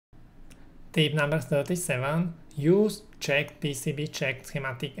Tip number 37, use checked PCB, checked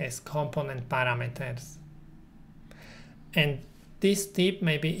schematic as component parameters. And this tip,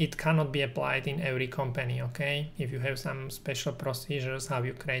 maybe it cannot be applied in every company, okay? If you have some special procedures, how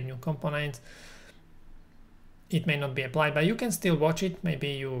you create new components, it may not be applied, but you can still watch it. Maybe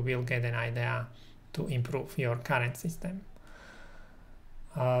you will get an idea to improve your current system.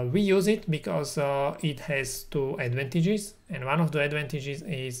 We use it because it has two advantages, and one of the advantages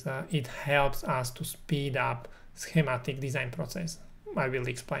is it helps us to speed up schematic design process. I will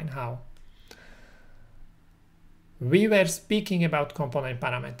explain how. We were speaking about component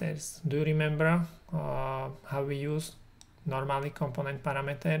parameters. Do you remember how we use normally component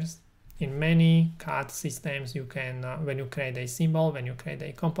parameters? In many CAD systems, you can, when you create a symbol, when you create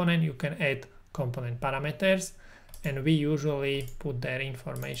a component, you can add component parameters. And we usually put their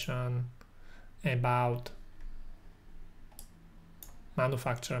information about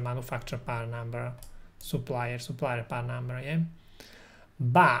manufacturer part number, supplier part number, yeah?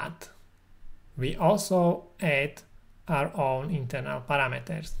 But we also add our own internal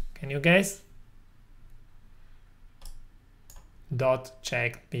parameters. Can you guess? Dot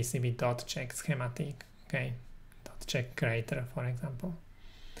check PCB, dot check schematic, okay? Dot check creator, for example.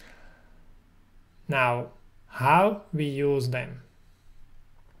 Now, how we use them,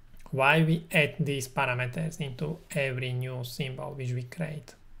 why we add these parameters into every new symbol which we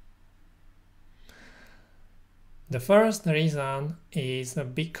create. The first reason is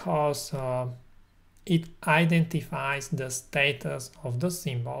because it identifies the status of the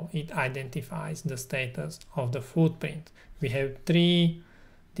symbol, it identifies the status of the footprint. We have three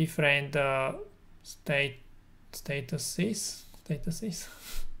different statuses.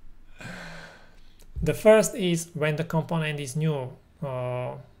 The first is when the component is new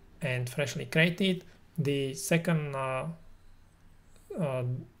and freshly created. The second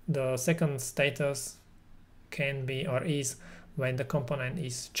status can be or is when the component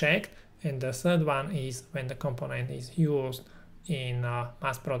is checked, and the third one is when the component is used in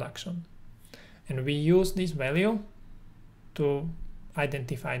mass production. And we use this value to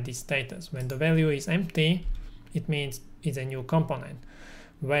identify this status. When the value is empty, it means it's a new component.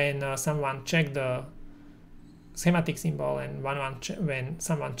 When someone checked the schematic symbol and when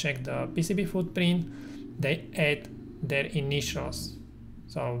someone checked the PCB footprint, they add their initials.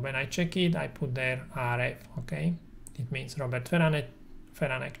 So when I check it, I put their RF, okay? It means Robert Feranek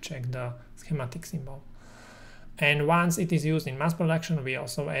checked the schematic symbol. And once it is used in mass production, we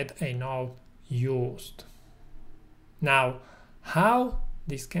also add a node used. Now, how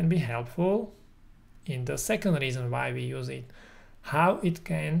this can be helpful in the second reason why we use it, how it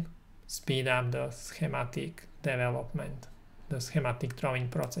can speed up the schematic development, the schematic drawing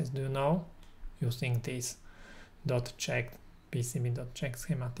process. Do you know? Using this dot check PCB dot check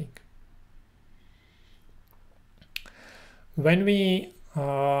schematic. When we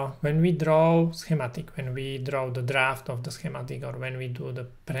draw schematic, when we draw the draft of the schematic, or when we do the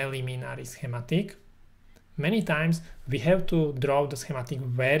preliminary schematic, many times we have to draw the schematic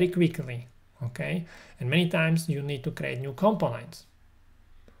very quickly, okay? And many times you need to create new components.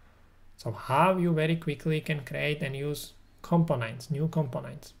 So how you very quickly can create and use components, new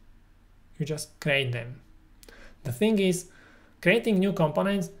components? You just create them. The thing is, creating new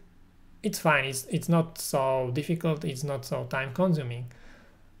components, it's fine, it's not so difficult, it's not so time consuming.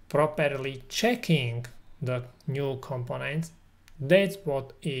 Properly checking the new components, that's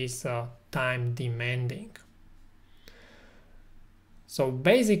what is time demanding. So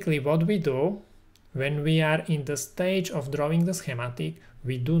basically what we do when we are in the stage of drawing the schematic,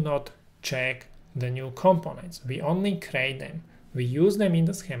 we do not check the new components, we only create them, we use them in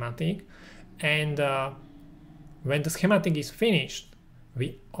the schematic, and when the schematic is finished,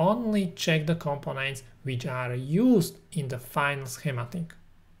 we only check the components which are used in the final schematic.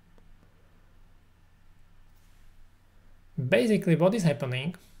 Basically what is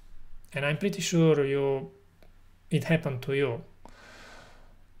happening, and I'm pretty sure it happened to you,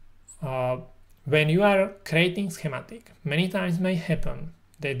 when you are creating schematic, many times may happen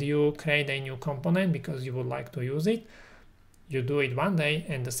that you create a new component because you would like to use it. You do it one day,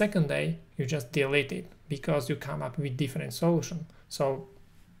 and the second day you just delete it because you come up with different solution. So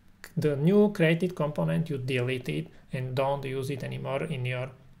the new created component, you delete it and don't use it anymore in your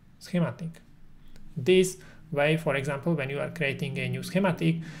schematic. This way, for example, when you are creating a new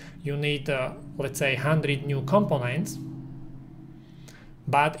schematic, you need let's say 100 new components,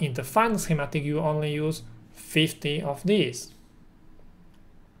 but in the final schematic you only use 50 of these.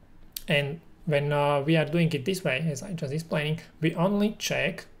 And when we are doing it this way, as I just explaining, we only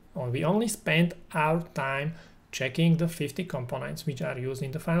check, or we only spend our time checking the 50 components which are used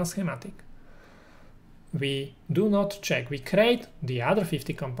in the final schematic. we do not check. We create the other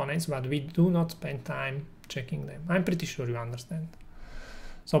 50 components, but we do not spend time checking them. I'm pretty sure you understand.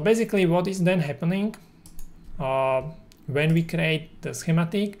 So basically what is then happening when we create the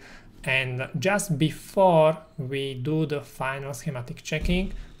schematic, and just before we do the final schematic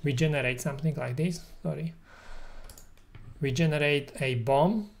checking, we generate something like this. Sorry. We generate a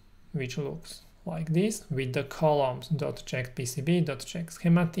BOM which looks like this with the columns .check PCB, .check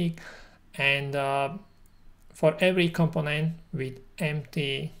schematic, and for every component with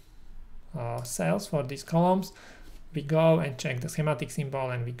empty cells for these columns, we go and check the schematic symbol,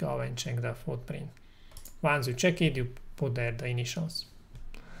 and we go and check the footprint. Once you check it, you put there the initials.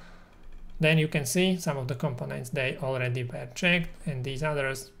 Then you can see some of the components, they already were checked, and these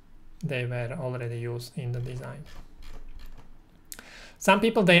others, they were already used in the design. Some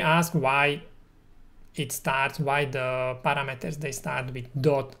people, they ask why it starts, why the parameters, they start with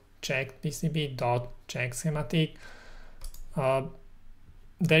 .check PCB, .check schematic.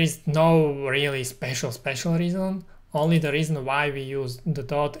 There is no really special reason. Only the reason why we use the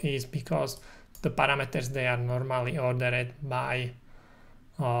dot is because the parameters, they are normally ordered by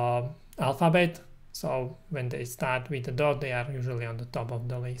alphabet. So when they start with the dot, they are usually on the top of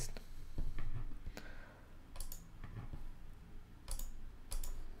the list.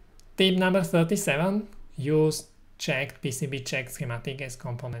 Tip number 37, use checked PCB check schematic as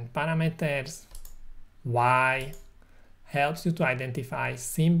component parameters. Why? Helps you to identify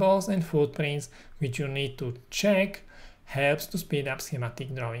symbols and footprints which you need to check, helps to speed up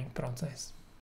schematic drawing process.